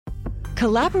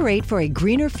Collaborate for a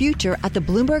greener future at the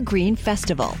Bloomberg Green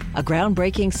Festival, a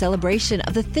groundbreaking celebration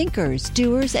of the thinkers,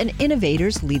 doers, and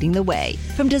innovators leading the way.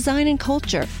 From design and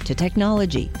culture to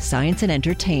technology, science, and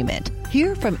entertainment.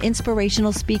 Hear from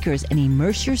inspirational speakers and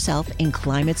immerse yourself in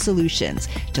climate solutions.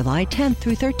 July 10th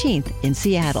through 13th in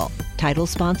Seattle. Title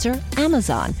sponsor,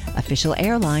 Amazon. Official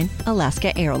airline,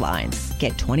 Alaska Airlines.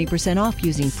 Get 20% off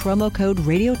using promo code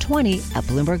Radio20 at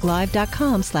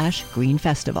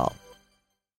BloombergLive.com/greenfestival.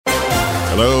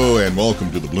 Hello and welcome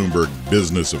to the Bloomberg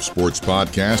Business of Sports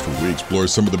podcast, where we explore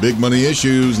some of the big money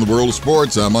issues in the world of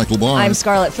sports. I'm Michael Barnes. I'm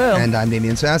Scarlett Fu. And I'm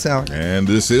Damian Sassower. And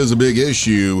this is a big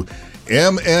issue.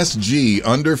 MSG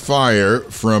under fire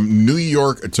from New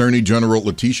York Attorney General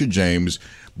Letitia James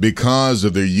because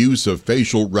of their use of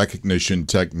facial recognition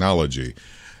technology.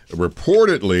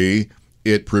 Reportedly,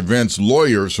 it prevents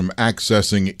lawyers from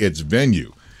accessing its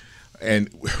venue. And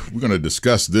we're going to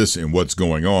discuss this and what's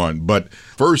going on. But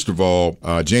first of all,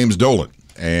 James Dolan,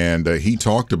 and he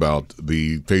talked about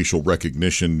the facial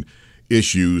recognition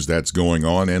issues that's going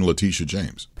on, and Letitia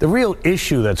James. The real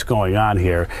issue that's going on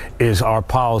here is our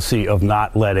policy of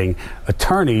not letting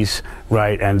attorneys,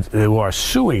 right, and who are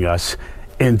suing us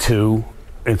into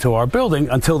our building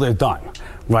until they're done,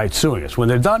 right, suing us. When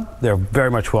they're done, they're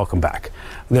very much welcome back.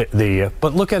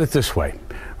 But look at it this way,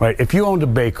 right? If you owned a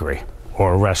bakery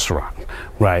or a restaurant,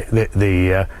 right?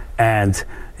 And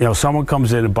someone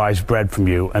comes in and buys bread from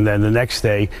you, and then the next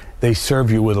day they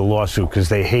serve you with a lawsuit because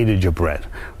they hated your bread,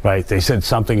 right? They said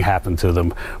something happened to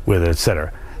them with it, et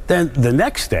cetera. Then the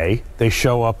next day they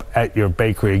show up at your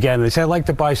bakery again and they say, I'd like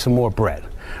to buy some more bread,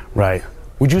 right?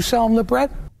 Would you sell them the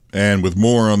bread? And with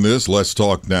more on this, let's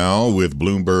talk now with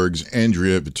Bloomberg's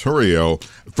Andrea Vittorio.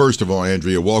 First of all,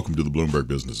 Andrea, welcome to the Bloomberg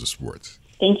Business of Sports.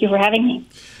 Thank you for having me.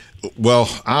 Well,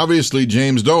 obviously,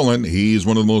 James Dolan, he's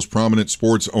one of the most prominent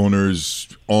sports owners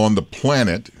on the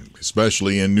planet,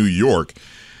 especially in New York.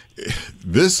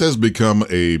 This has become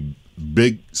a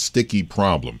big, sticky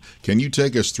problem. Can you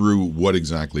take us through what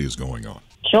exactly is going on?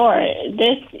 Sure.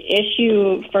 This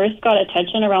issue first got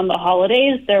attention around the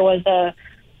holidays. There was a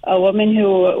woman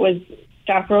who was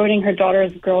chaperoning her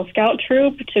daughter's Girl Scout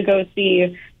troop to go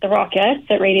see the Rockettes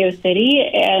at Radio City,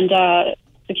 and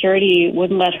security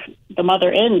wouldn't let the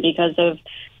mother in because of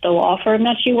the law firm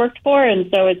that she worked for. And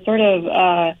so it sort of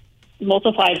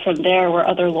multiplied from there, where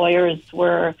other lawyers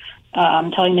were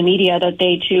telling the media that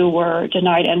they too were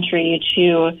denied entry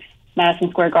to Madison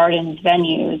Square Garden's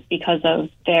venues because of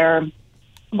their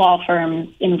law firm's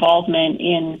involvement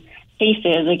in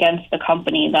cases against the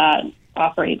company that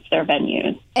operates their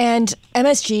venues. And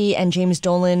MSG and James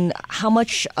Dolan, how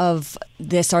much of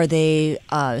this are they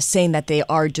saying that they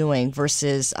are doing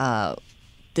versus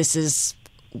this is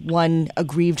one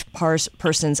aggrieved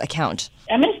person's account?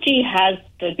 MSG has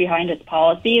stood behind its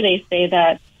policy. They say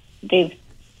that they've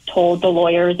told the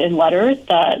lawyers in letters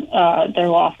that their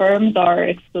law firms are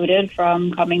excluded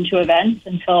from coming to events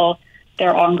until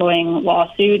their ongoing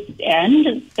lawsuits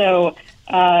end. So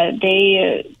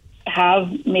they have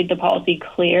made the policy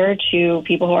clear to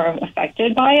people who are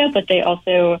affected by it, but they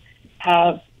also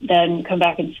have then come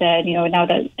back and said, now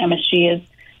that MSG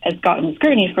has gotten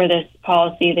scrutiny for this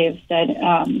policy, they've said,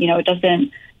 it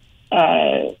doesn't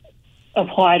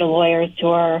apply to lawyers who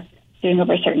are suing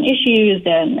over certain issues,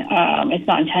 and it's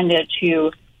not intended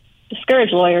to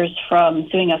discourage lawyers from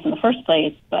suing us in the first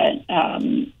place. But,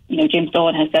 James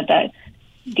Dolan has said that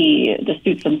the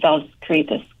suits themselves create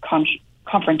this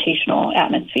confrontational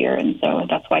atmosphere, and so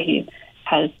that's why he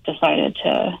has decided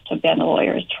to ban the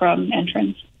lawyers from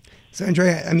entrance. So,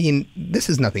 Andrea, this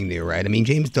is nothing new, right?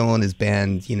 James Dolan has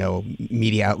banned,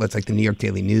 media outlets like the New York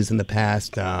Daily News in the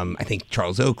past. I think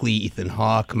Charles Oakley, Ethan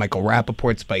Hawke, Michael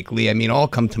Rappaport, Spike Lee, all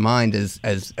come to mind as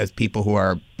people who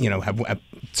are, have at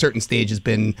certain stages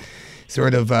been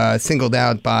sort of singled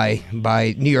out by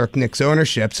New York Knicks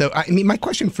ownership. So, my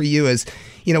question for you is,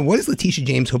 what does Letitia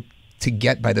James hope to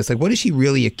get by this? Like, what is she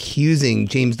really accusing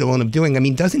James Dolan of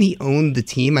doing? Doesn't he own the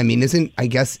team? Isn't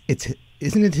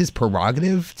it his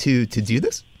prerogative to do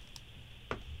this?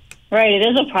 Right. It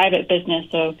is a private business,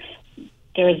 so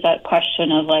there's that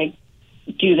question of,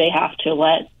 do they have to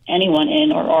let anyone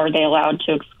in, or are they allowed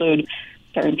to exclude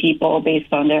certain people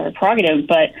based on their prerogative?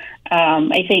 But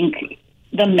I think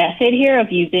the method here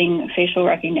of using facial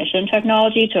recognition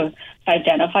technology to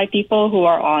identify people who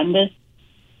are on this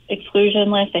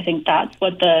exclusion list, I think that's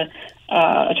what the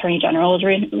Attorney General is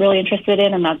really interested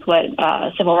in, and that's what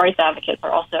civil rights advocates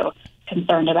are also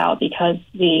concerned about, because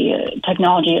the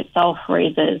technology itself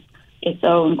raises its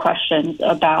own questions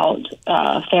about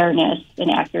fairness and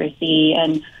accuracy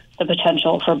and the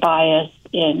potential for bias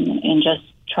in just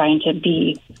trying to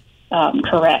be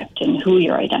correct and who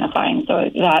you're identifying. So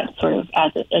that sort of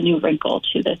adds a new wrinkle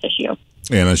to this issue.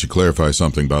 And I should clarify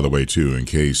something, by the way, too, in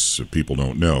case people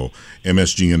don't know.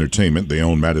 MSG Entertainment, they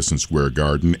own Madison Square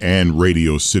Garden and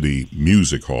Radio City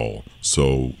Music Hall.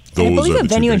 So those I believe are a the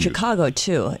venue two in venues. Chicago,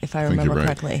 too, if I remember right.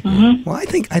 correctly. Mm-hmm. Well, I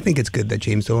think it's good that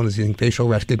James Dolan is using facial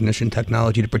recognition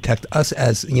technology to protect us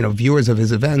as viewers of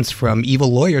his events from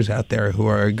evil lawyers out there who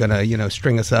are gonna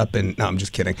string us up. And no, I'm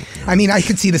just kidding. I mean, I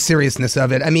could see the seriousness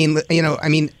of it. I mean,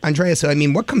 Andrea. So,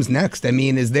 what comes next? I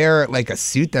mean, is there like a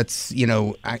suit that's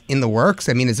in the works?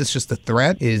 I mean, is this just a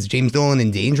threat? Is James Dolan in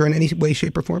danger in any way,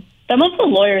 shape, or form? Some of the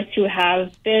lawyers who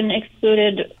have been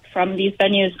excluded from these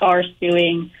venues are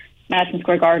suing Madison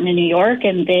Square Garden in New York,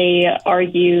 and they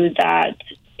argue that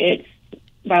it's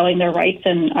violating their rights.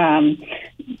 And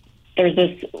there's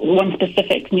this one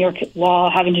specific New York law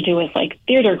having to do with like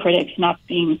theater critics not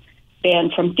being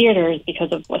banned from theaters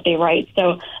because of what they write.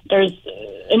 So there's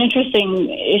an interesting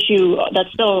issue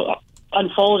that's still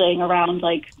unfolding around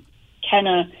like can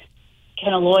a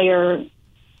lawyer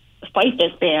fight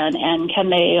this ban, and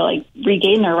can they like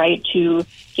regain their right to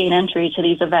gain entry to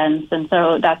these events? And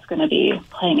so that's going to be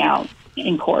playing out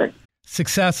in court.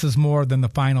 Success is more than the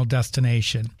final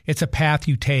destination. It's a path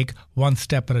you take one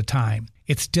step at a time.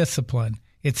 It's discipline,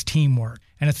 it's teamwork,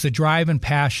 and it's the drive and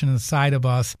passion inside of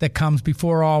us that comes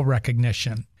before all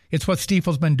recognition. It's what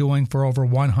Stifel's been doing for over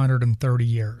 130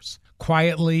 years.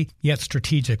 Quietly, yet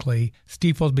strategically,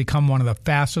 Stifel's become one of the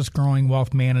fastest growing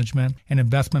wealth management and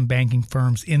investment banking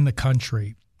firms in the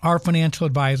country. Our financial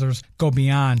advisors go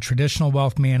beyond traditional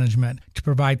wealth management to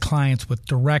provide clients with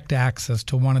direct access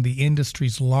to one of the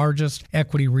industry's largest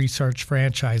equity research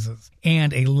franchises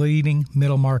and a leading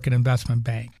middle market investment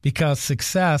bank, because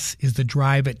success is the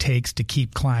drive it takes to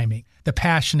keep climbing, the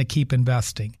passion to keep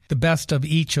investing, the best of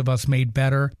each of us made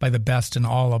better by the best in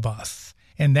all of us.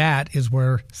 And that is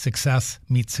where success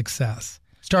meets success.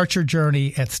 Start your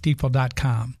journey at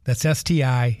Stifel.com. That's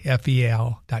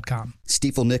STIFEL.com.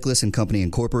 Stifel Nicholas and Company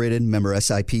Incorporated, member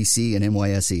SIPC and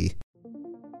NYSE.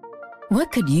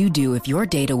 What could you do if your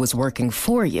data was working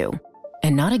for you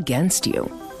and not against you?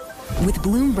 With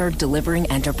Bloomberg delivering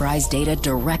enterprise data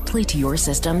directly to your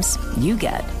systems, you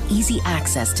get easy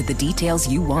access to the details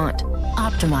you want,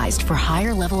 optimized for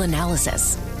higher level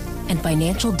analysis, and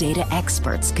financial data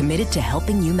experts committed to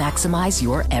helping you maximize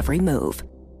your every move.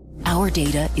 Our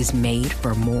data is made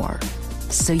for more,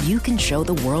 so you can show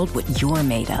the world what you're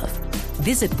made of.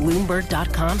 Visit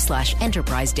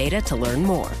Bloomberg.com/enterprise data to learn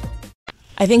more.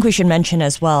 I think we should mention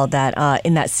as well that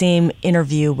in that same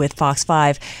interview with Fox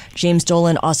 5, James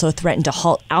Dolan also threatened to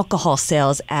halt alcohol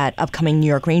sales at upcoming New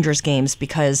York Rangers games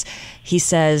because he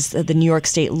says that the New York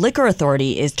State Liquor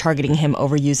Authority is targeting him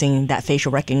over using that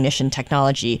facial recognition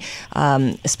technology.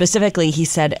 Specifically, he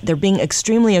said they're being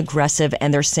extremely aggressive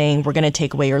and they're saying, we're going to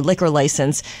take away your liquor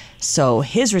license. So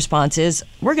his response is,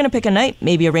 we're going to pick a night,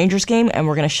 maybe a Rangers game, and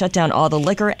we're going to shut down all the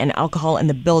liquor and alcohol in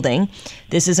the building.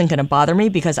 This isn't going to bother me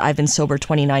because I've been sober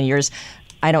 29 years.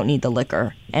 I don't need the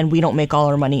liquor, and we don't make all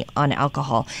our money on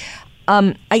alcohol.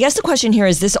 I guess the question here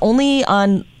is this only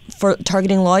for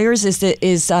targeting lawyers? Is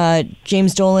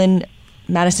James Dolan,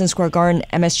 Madison Square Garden,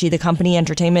 MSG, the company,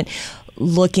 entertainment,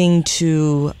 looking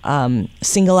to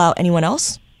single out anyone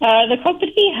else? The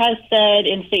company has said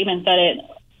in statements that it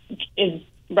is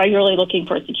regularly looking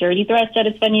for security threats at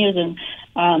its venues, and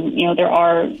there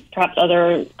are perhaps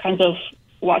other kinds of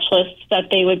watch lists that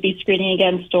they would be screening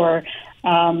against, or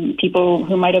people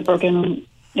who might have broken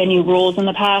venue rules in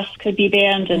the past could be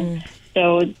banned. And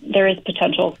so there is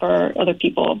potential for other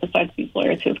people besides these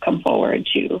lawyers who have come forward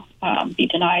to be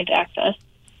denied access.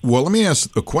 Well, let me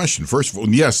ask a question. First of all,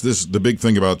 yes, the big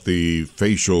thing about the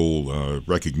facial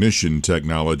recognition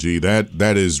technology,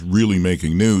 that is really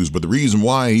making news. But the reason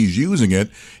why he's using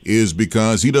it is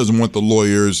because he doesn't want the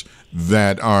lawyers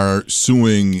that are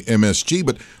suing MSG.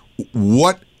 But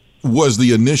what was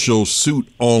the initial suit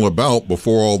all about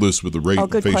before all this with the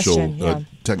facial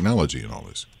technology and all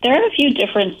this? There are a few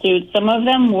different suits. Some of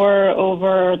them were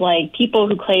over like people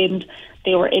who claimed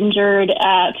they were injured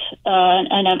at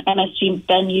an MSG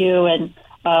venue and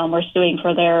were suing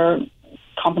for their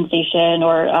compensation,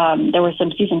 or there were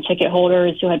some season ticket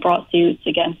holders who had brought suits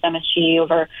against MSG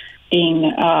over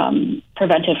being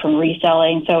prevented from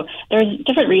reselling. So there's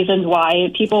different reasons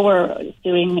why people were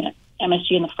suing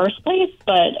MSG in the first place,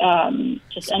 but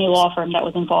just any law firm that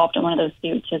was involved in one of those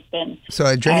suits has been.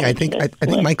 So, Jenny, I think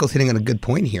Michael's hitting on a good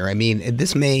point here. I mean,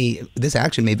 this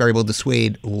action may very well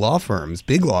dissuade law firms,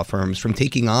 big law firms, from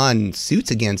taking on suits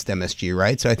against MSG,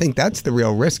 right? So I think that's the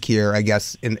real risk here, I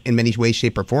guess, in many ways,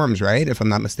 shape, or forms, right? If I'm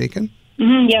not mistaken.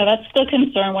 Yeah, that's the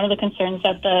concern. One of the concerns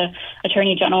that the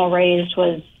Attorney General raised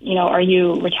was, are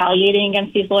you retaliating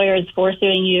against these lawyers for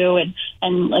suing you?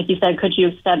 And like you said, could you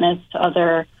extend this to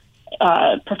other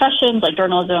professions like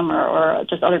journalism or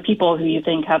just other people who you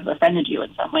think have offended you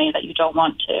in some way that you don't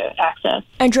want to access?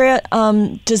 Andrea,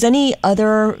 does any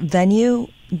other venue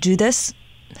do this?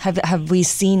 Have we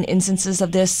seen instances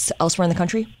of this elsewhere in the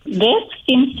country? This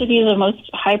seems to be the most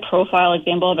high-profile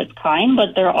example of its kind,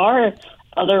 but there are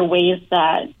other ways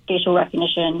that facial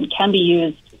recognition can be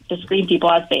used to screen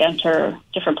people as they enter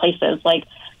different places. Like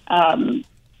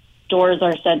stores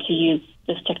are said to use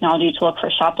this technology to look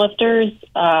for shoplifters,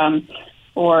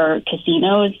 or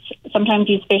casinos sometimes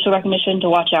use facial recognition to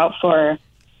watch out for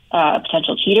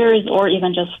potential cheaters, or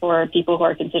even just for people who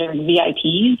are considered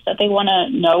VIPs that they want to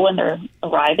know when they're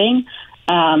arriving.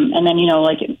 And then,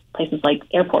 like in places like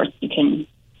airports, you can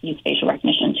use facial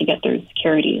recognition to get through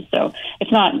security. So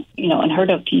it's not, unheard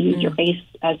of to use your face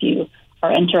as you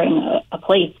are entering a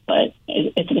place, but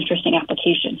it's an interesting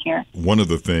application here. One of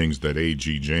the things that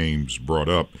A.G. James brought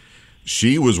up,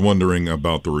 she was wondering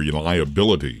about the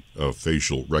reliability of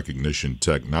facial recognition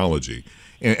technology.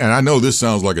 And I know this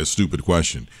sounds like a stupid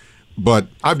question, but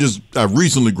I've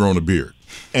recently grown a beard.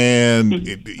 And,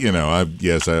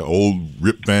 old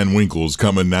Rip Van Winkle's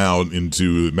coming now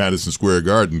into Madison Square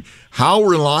Garden. How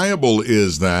reliable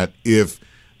is that if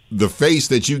the face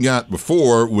that you got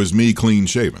before was me clean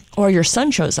shaven? Or your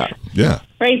son shows up. Yeah.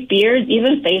 Right. Beards,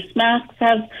 even face masks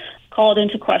have called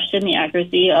into question the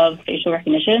accuracy of facial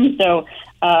recognition. So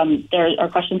there are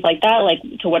questions like that, like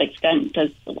to what extent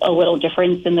does a little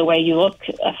difference in the way you look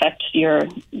affect your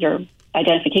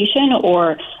identification?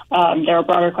 Or there are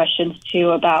broader questions,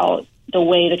 too, about the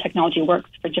way the technology works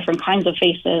for different kinds of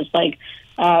faces, like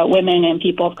women and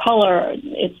people of color.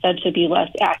 It's said to be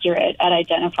less accurate at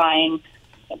identifying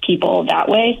people that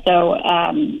way. So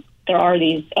there are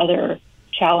these other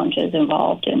challenges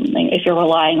involved in, like, if you're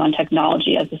relying on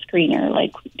technology as a screener,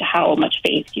 like how much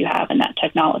faith you have in that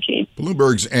technology.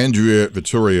 Bloomberg's Andrea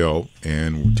Vittorio,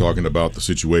 and we're talking about the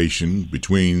situation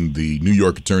between the New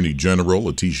York Attorney General,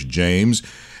 Letitia James,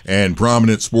 and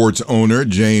prominent sports owner,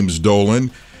 James Dolan.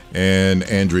 And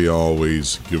Andrea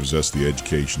always gives us the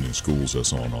education and schools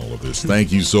us on all of this.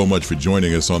 Thank you so much for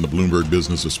joining us on the Bloomberg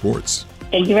Business of Sports.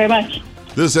 Thank you very much.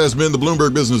 This has been the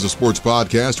Bloomberg Business of Sports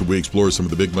podcast, where we explore some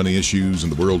of the big money issues in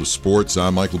the world of sports.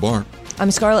 I'm Mike LeBar.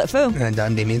 I'm Scarlett Fu. And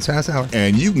I'm Damian Sassower.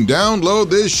 And you can download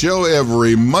this show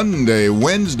every Monday,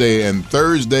 Wednesday, and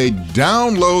Thursday.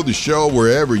 Download the show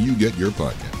wherever you get your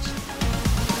podcasts.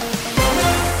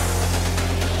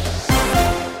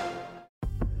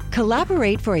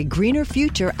 Collaborate for a greener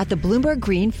future at the Bloomberg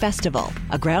Green Festival,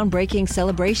 a groundbreaking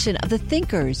celebration of the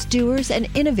thinkers, doers, and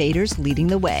innovators leading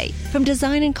the way. From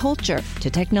design and culture to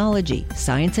technology,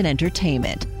 science, and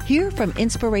entertainment. Hear from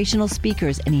inspirational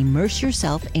speakers and immerse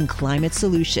yourself in climate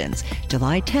solutions.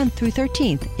 July 10th through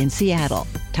 13th in Seattle.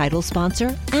 Title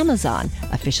sponsor, Amazon.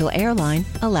 Official airline,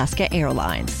 Alaska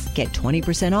Airlines. Get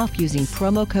 20% off using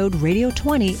promo code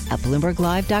radio20 at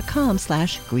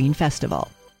BloombergLive.com/Green Festival.